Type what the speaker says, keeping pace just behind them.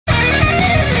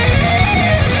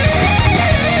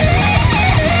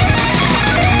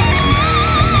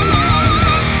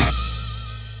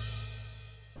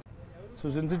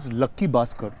since it's Lucky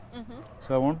Bhaskar,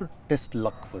 so I want to test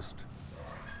luck first.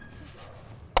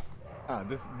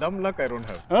 This dumb luck I don't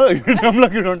have. Oh, dumb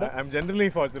luck you don't have? I'm generally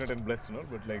fortunate and blessed,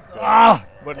 but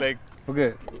like,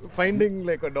 Okay. Finding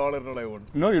like $1 all I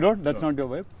want. No, you don't? That's not your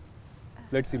vibe?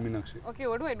 Let's see, Meenakshi. Okay,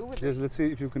 what do I do with Yes, this? let's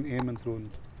see if you can aim and throw in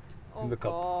the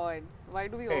cup. Oh God, why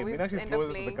do we Hey, always Meenakshi end up throws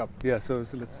the playing? cup. Yeah, so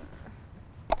let's...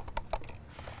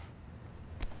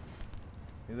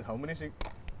 Is it how many she...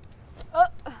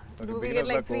 Do we get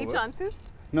like 3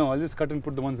 chances? No, I'll just cut and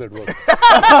put the ones that work.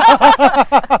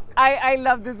 I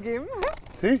love this game.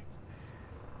 See?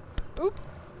 Oops.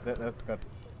 That's cut.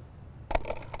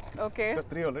 Okay. Got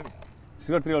 3 already.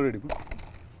 She got 3 already.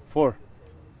 4.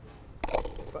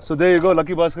 So there you go,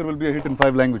 Lucky Bhaskar will be a hit in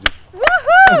 5 languages.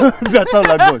 That's how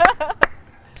luck goes.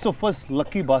 So first,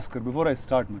 Lucky Bhaskar, before I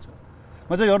start,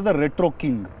 Macha, you're the retro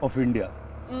king of India.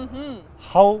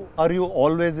 How are you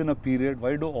always in a period?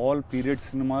 Why do all period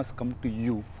cinemas come to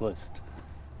you first?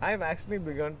 I've actually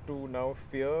begun to now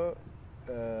fear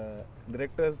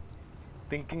directors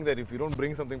thinking that if you don't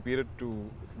bring something period to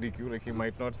DQ, like he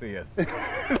might not say yes.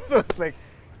 So it's like,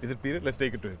 is it period? Let's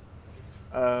take it to him.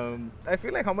 I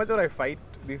feel like how much I fight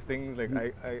these things. Like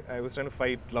I was trying to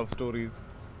fight love stories.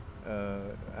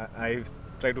 I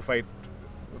try to fight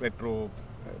retro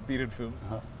period films.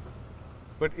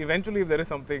 But eventually, if there is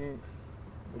something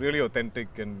really authentic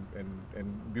and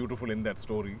beautiful in that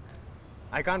story,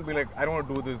 I can't be like, I don't want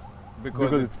to do this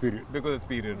because it's period. Because it's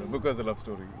period or because it's a love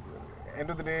story. End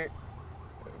of the day,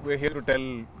 we're here to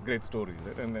tell great stories,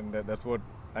 right? And that's what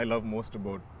I love most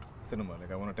about cinema.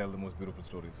 Like I want to tell the most beautiful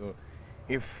stories. So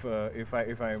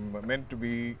if I'm meant to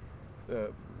be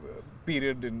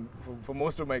period for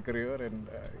most of my career, and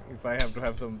if I have to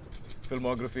have some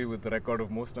filmography with the record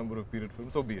of most number of period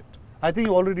films, so be it. I think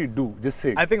you already do, just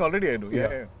say. I think already I do,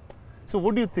 yeah. So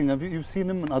what do you think? Have you've seen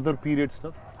him in other period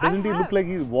stuff? Doesn't he look like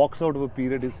he walks out of a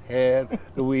period? His hair,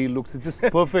 the way he looks, it's just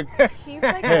perfect. He's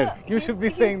like hair. You should be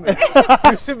saying this.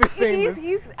 You should be saying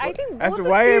this. I think as to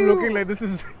why I'm looking like this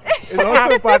is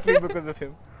also partly because of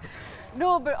him.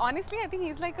 No, but honestly, I think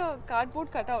he's like a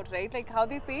cardboard cutout, right? Like how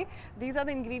they say, these are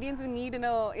the ingredients we need in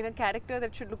a character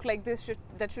that should look like this,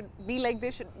 that should be like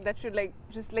this, that should like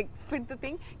just like fit the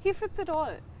thing. He fits it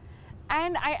all.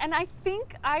 And I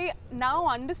think I now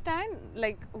understand,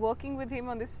 like working with him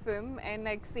on this film and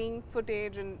like seeing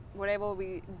footage and whatever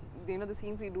we, the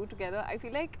scenes we do together, I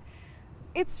feel like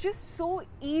it's just so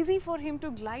easy for him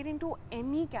to glide into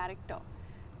any character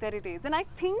that it is. And I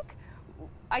think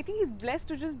he's blessed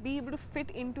to just be able to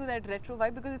fit into that retro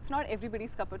vibe, because it's not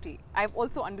everybody's cup of tea. I've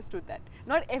also understood that.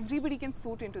 Not everybody can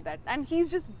suit into that. And he's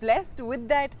just blessed with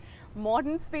that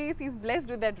modern space, he's blessed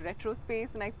with that retro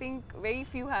space, and I think very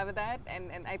few have that,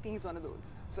 and I think he's one of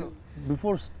those. So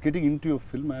before getting into your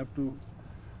film, I have to,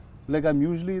 like, I'm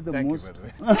usually the most... You,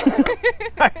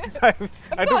 by the way.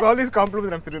 I took all these compliments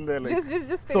and I'm sitting there like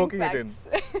just soaking it in.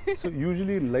 So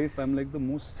usually in life, I'm like the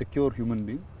most secure human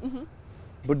being.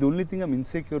 But the only thing I'm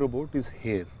insecure about is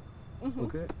hair.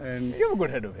 Okay, and you have a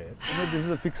good head of hair. You know, this is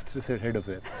a fixed head of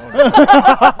hair.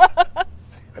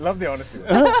 I love the honesty.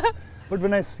 But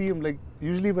when I see him, like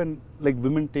usually when like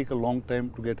women take a long time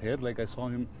to get hair, like I saw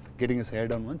him getting his hair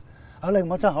done once. I was like,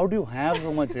 Macha, how do you have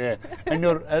so much hair? And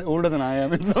you're older than I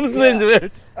am in some strange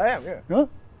ways. I am, yeah. Huh?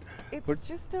 It's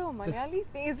just a Malayali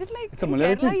thing. Is it like it's a in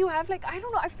Malayali Kerala thing? you have like, I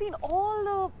don't know, I've seen all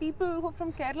the people who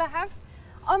from Kerala have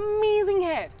amazing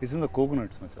hair. It's in the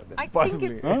coconuts, Macha. I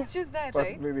Possibly. think it's just that,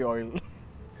 Possibly right? the oil.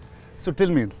 So tell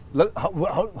me,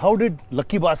 how did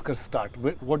Lucky Bhaskar start?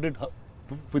 What did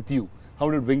with you? How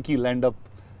did Venki land up,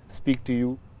 speak to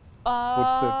you?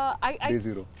 What's the day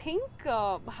zero? I think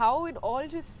how it all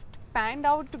just panned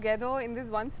out together in this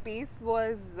one space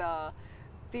was, I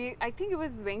think it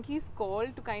was Venki's call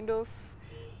to kind of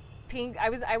think, I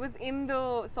was in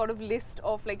the sort of list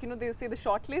of, like, you know, they say the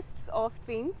short lists of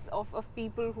things, of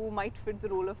people who might fit the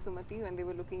role of Sumati when they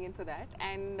were looking in for that.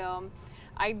 And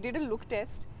I did a look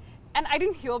test and I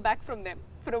didn't hear back from them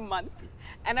for a month.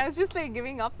 And I was just like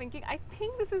giving up, thinking, I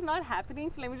think this is not happening,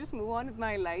 so let me just move on with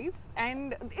my life.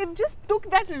 And it just took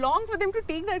that long for them to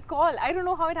take that call. I don't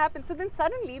know how it happened. So then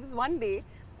suddenly, this one day,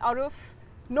 out of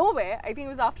nowhere, I think it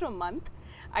was after a month,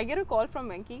 I get a call from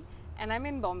Venki, and I'm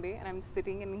in Bombay, and I'm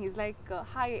sitting, and he's like,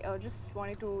 hi, just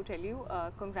wanted to tell you,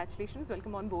 congratulations,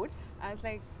 welcome on board. I was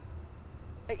like,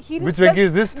 which Venki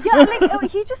is this? Yeah, like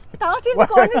he just started the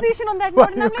conversation on that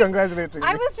note, and I'm like, congratulating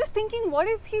I was just thinking, what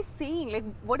is he saying? Like,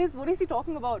 what is he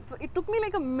talking about? So it took me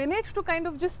like a minute to kind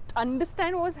of just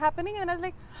understand what was happening, and I was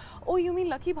like, oh, you mean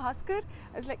Lucky Bhaskar?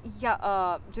 I was like,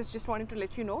 yeah, just wanted to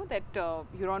let you know that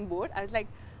you're on board. I was like,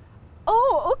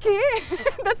 Oh, okay.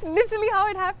 That's literally how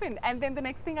it happened. And then the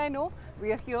next thing I know,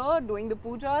 we are here doing the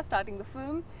puja, starting the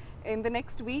film in the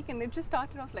next week, and it just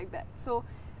started off like that. So,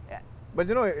 But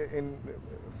you know, in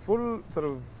full sort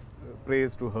of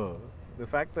praise to her, the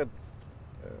fact that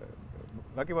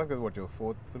Lucky Bhaskar is what, your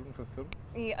fifth film?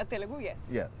 yeah, Telugu, yes.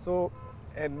 Yeah. So,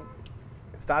 and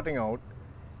starting out,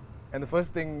 and the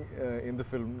first thing in the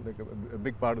film, like a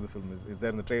big part of the film is there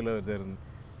in the trailer,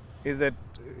 is that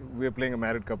we are playing a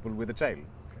married couple with a child,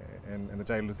 and the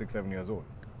child is 6-7 years old,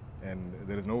 and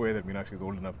there is no way that Meenakshi is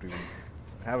old enough to even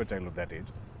have a child of that age,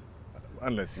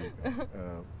 unless you.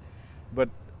 But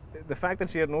the fact that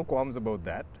she had no qualms about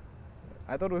that,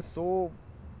 I thought was so,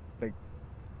 like,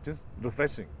 just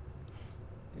refreshing.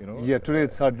 You know? Yeah, today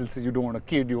it's hard. They'll say you don't want a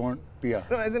kid, you want Pia.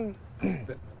 No, as in,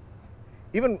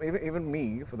 even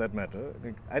me, for that matter,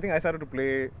 like, I think I started to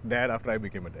play dad after I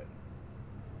became a dad.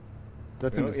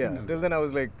 That's You know, interesting. yeah. Till then, I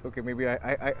was like, okay, maybe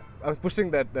I was pushing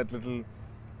that little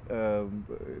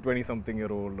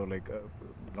 20-something-year-old, or like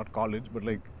not college, but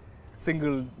like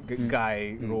single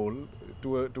guy role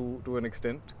to an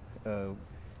extent.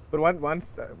 But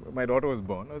once my daughter was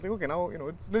born, I was like, okay, now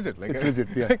it's legit. Like It's legit,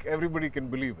 yeah. Like everybody can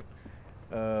believe it.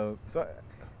 So,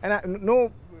 and I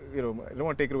don't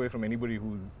want to take it away from anybody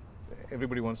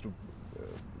everybody wants to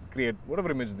create whatever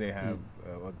image they have,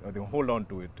 or they hold on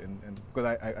to it, and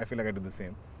because I feel like I did the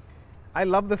same. I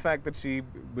love the fact that she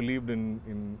believed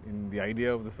in the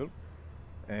idea of the film,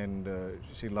 and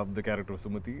she loved the character of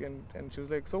Sumati, and she was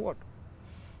like, so what?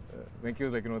 Venki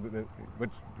was like, but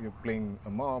you're playing a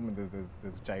mom, and there's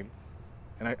a child,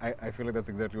 and I feel like that's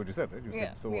exactly what you said, right? You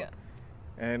said, so what?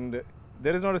 And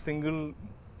there is not a single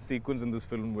sequence in this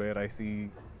film where I see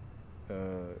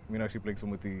Meenakshi playing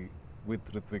Sumati with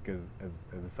Ritwik as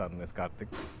a son, as Karthik.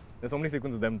 There's so many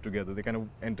sequences of them together. They kind of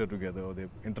enter together, or they're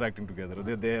interacting together, or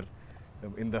they're there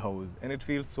in the house, and it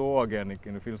feels so organic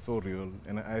and it feels so real.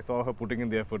 And I saw her putting in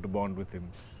the effort to bond with him.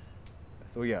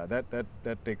 So yeah, that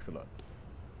takes a lot.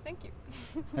 Thank you.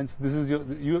 And so this is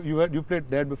you played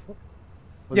dad before?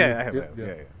 Yeah, I have.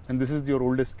 Yeah. And this is your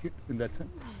oldest kid in that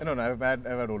sense? No, I've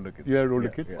had older kids. You had older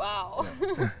kids? Yeah. Wow.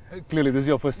 Clearly, this is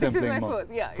your first time This is playing my mom.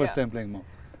 first, yeah, First yeah. time playing mom.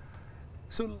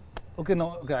 So, okay,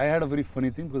 I had a very funny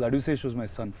thing because Adusesh was my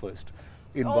son first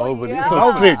in Oh, Bahubali. yeah. So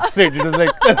straight. It was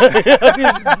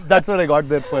like, that's what I got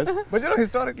there first. But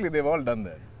historically, they've all done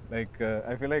that. Like,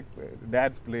 I feel like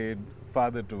dads played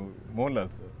father to Mohanlal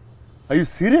sir. Are you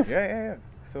serious? Yeah.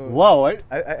 So Wow.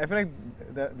 I feel like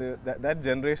that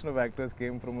generation of actors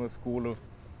came from a school of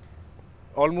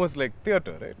almost like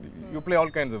theatre, right? You play all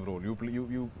kinds of roles. You play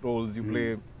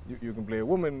you can play a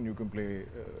woman, you can play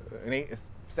a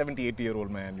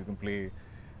 70-80-year-old man, you can play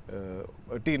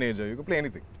a teenager, you can play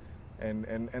anything,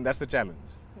 and that's the challenge.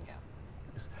 Yeah.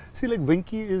 See, like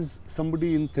Venki is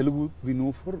somebody in Telugu we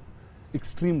know for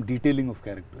extreme detailing of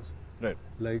characters. Right.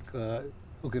 Like,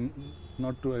 okay,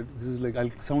 not to, this is like,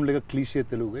 I'll sound like a cliche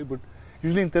Telugu guy, but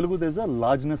usually in Telugu there's a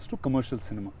largeness to commercial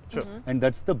cinema. Sure. And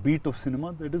that's the beat of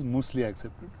cinema that is mostly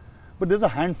accepted. But there's a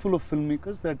handful of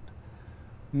filmmakers that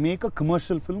make a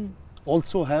commercial film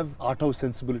also have art house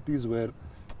sensibilities where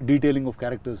detailing of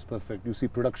characters is perfect. You see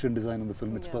production design on the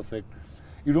film, it's perfect.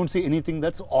 You don't see anything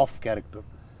that's off character.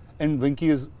 And Venki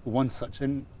is one such.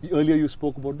 And earlier you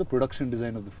spoke about the production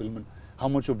design of the film and how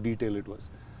much of detail it was.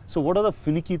 So what are the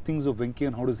finicky things of Venki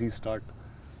and how does he start?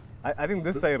 I think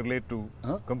this I relate to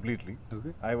completely.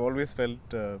 Okay. I've always felt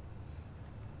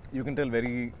you can tell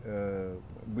very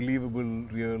believable,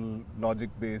 real,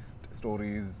 logic-based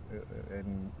stories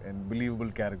and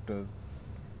believable characters,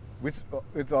 which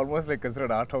it's almost like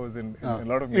considered art house in a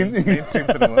lot of mainstream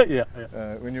cinema.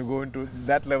 When you go into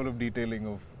that level of detailing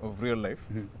of real life,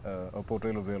 or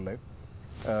portrayal of real life.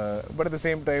 But at the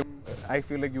same time, I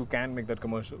feel like you can make that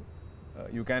commercial.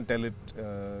 You can tell it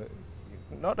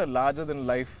not a larger than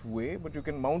life way, but you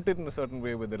can mount it in a certain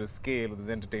way where there is scale, there's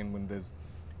entertainment, there's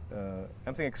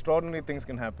I'm saying extraordinary things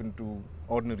can happen to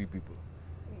ordinary people.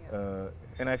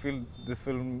 And I feel this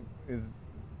film is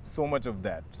so much of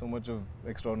that, so much of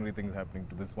extraordinary things happening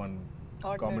to this one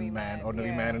ordinary man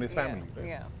and his family.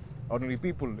 Right? Ordinary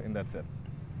people in that sense.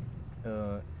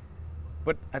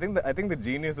 But I think the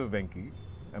genius of Venki,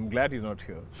 I'm glad he's not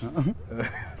here,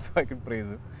 so I can praise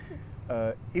him,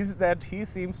 is that he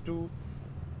seems to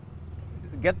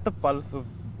get the pulse of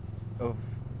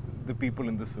the people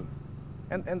in this film.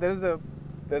 And there's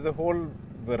a whole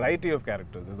variety of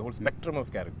characters, there's a whole spectrum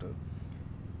of characters.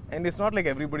 And it's not like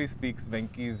everybody speaks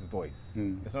Venki's voice.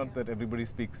 It's not that everybody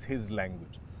speaks his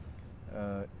language.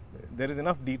 There is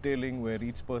enough detailing where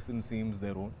each person seems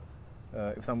their own.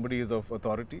 If somebody is of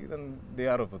authority, then they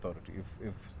are of authority.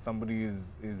 If somebody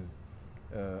is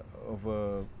of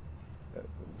a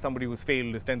somebody who's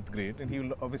failed his 10th grade, and he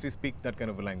will obviously speak that kind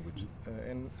of a language.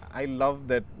 And I love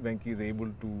that Venki is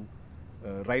able to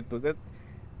write those.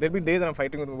 There'll be days that I'm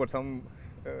fighting with him about some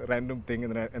random thing,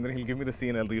 and then he'll give me the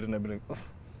scene, I'll read it, and I'll be like, oh,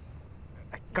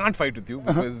 I can't fight with you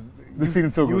because the scene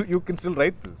is so good. You can still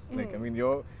write this. Like, I mean,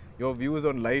 your views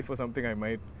on life or something I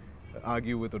might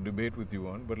argue with or debate with you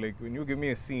on, but like when you give me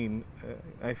a scene,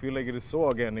 I feel like it is so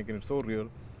organic and it's so real.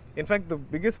 In fact, the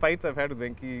biggest fights I've had with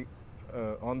Venki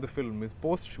on the film is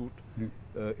post-shoot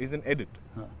is an edit,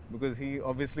 because he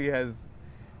obviously has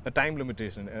a time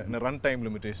limitation and a runtime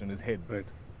limitation in his head. Right.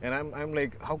 And I'm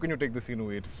like, how can you take the scene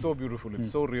away? It's so beautiful,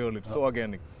 it's so real, it's so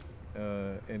organic,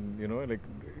 and you know, like,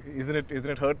 isn't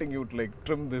it hurting you to like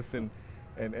trim this and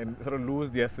sort of lose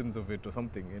the essence of it or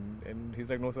something? And he's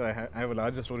like, no sir, I have a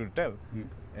larger story to tell,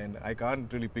 and I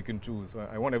can't really pick and choose. So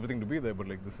I want everything to be there, but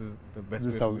like this is the best.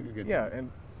 This is how it gets. Yeah,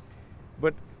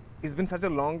 but it's been such a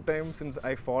long time since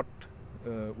I fought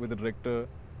with a director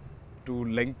to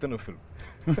lengthen a film.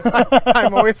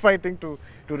 I'm always fighting to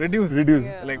reduce.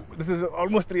 Yeah. Like, this is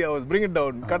almost 3 hours, bring it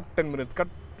down, cut 10 minutes, cut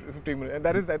 15 minutes. And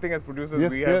that is, I think as producers,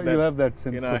 we have that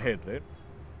sense in our head, right?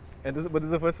 But this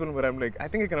is the first film where I'm like, I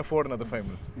think I can afford another 5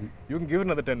 minutes. You can give it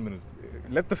another 10 minutes.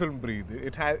 Let the film breathe.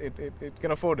 It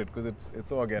can afford it because it's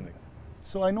so organic.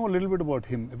 So I know a little bit about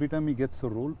him. Every time he gets a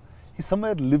role, he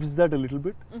somewhere lives that a little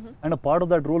bit, and a part of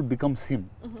that role becomes him,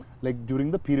 like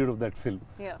during the period of that film.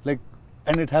 Yeah. Like,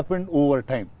 and it happened over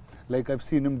time. Like, I've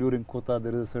seen him during Kota,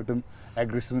 there is a certain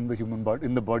aggression in the human body,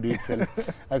 in the body itself.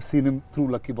 I've seen him through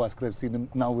Lucky Bhaskar, I've seen him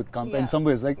now with Kanta. In some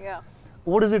ways, like,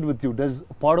 what is it with you? Does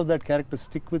part of that character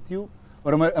stick with you?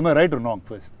 Or am I right or wrong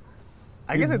first?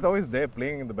 I guess it's always there,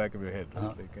 playing in the back of your head.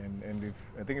 Right? Like, and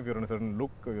I think if you're on a certain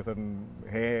look or a certain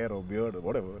hair or beard or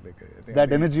whatever, like, I think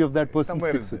that energy of that person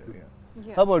sticks with you.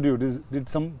 Yeah. How about you? Did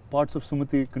some parts of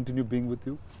Sumati continue being with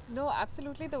you? No,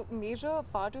 absolutely. The major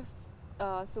part of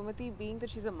Sumati being that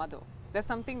she's a mother. That's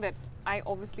something that I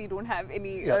obviously don't have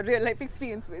any real life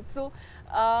experience with. So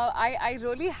I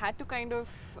really had to kind of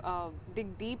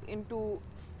dig deep into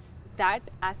that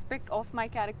aspect of my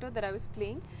character that I was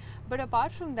playing. But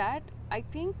apart from that, I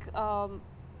think I'm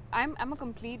a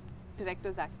complete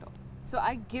director's actor. So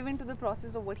I give into the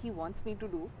process of what he wants me to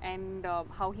do and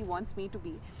how he wants me to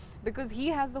be, because he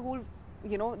has the whole,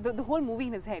 you know, the whole movie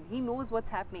in his head. He knows what's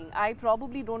happening. I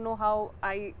probably don't know how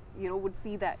I, you know, would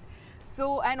see that.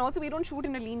 So, and also we don't shoot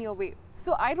in a linear way.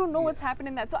 So I don't know what's happened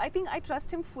in that. So I think I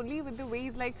trust him fully with the way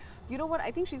he's like, you know what,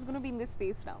 I think she's going to be in this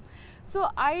space now. So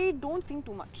I don't think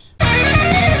too much.